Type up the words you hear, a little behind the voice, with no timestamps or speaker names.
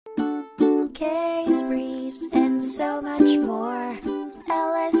case briefs, and so much more.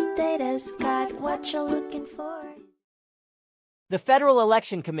 LSData's got what you're looking for. The Federal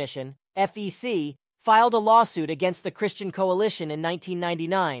Election Commission, FEC, filed a lawsuit against the Christian Coalition in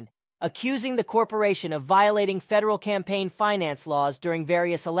 1999, accusing the corporation of violating federal campaign finance laws during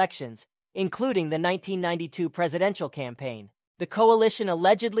various elections, including the 1992 presidential campaign. The coalition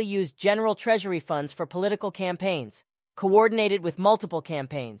allegedly used general treasury funds for political campaigns, coordinated with multiple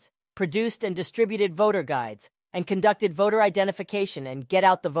campaigns, produced and distributed voter guides, and conducted voter identification and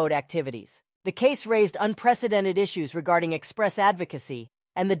get-out-the-vote activities. The case raised unprecedented issues regarding express advocacy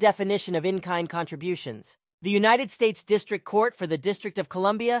and the definition of in-kind contributions. The United States District Court for the District of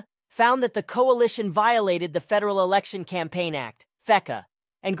Columbia found that the coalition violated the Federal Election Campaign Act, FECA,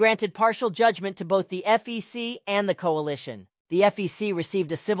 and granted partial judgment to both the FEC and the coalition. The FEC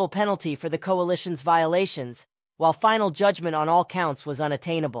received a civil penalty for the coalition's violations, while final judgment on all counts was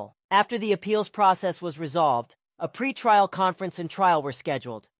unattainable. After the appeals process was resolved, a pre-trial conference and trial were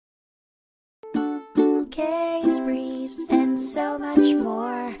scheduled. Case briefs, and so much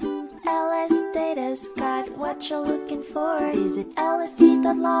more. LSData's got what you're looking for. Visit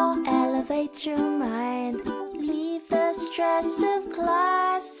lsd.law, elevate your mind. Leave the stress of class.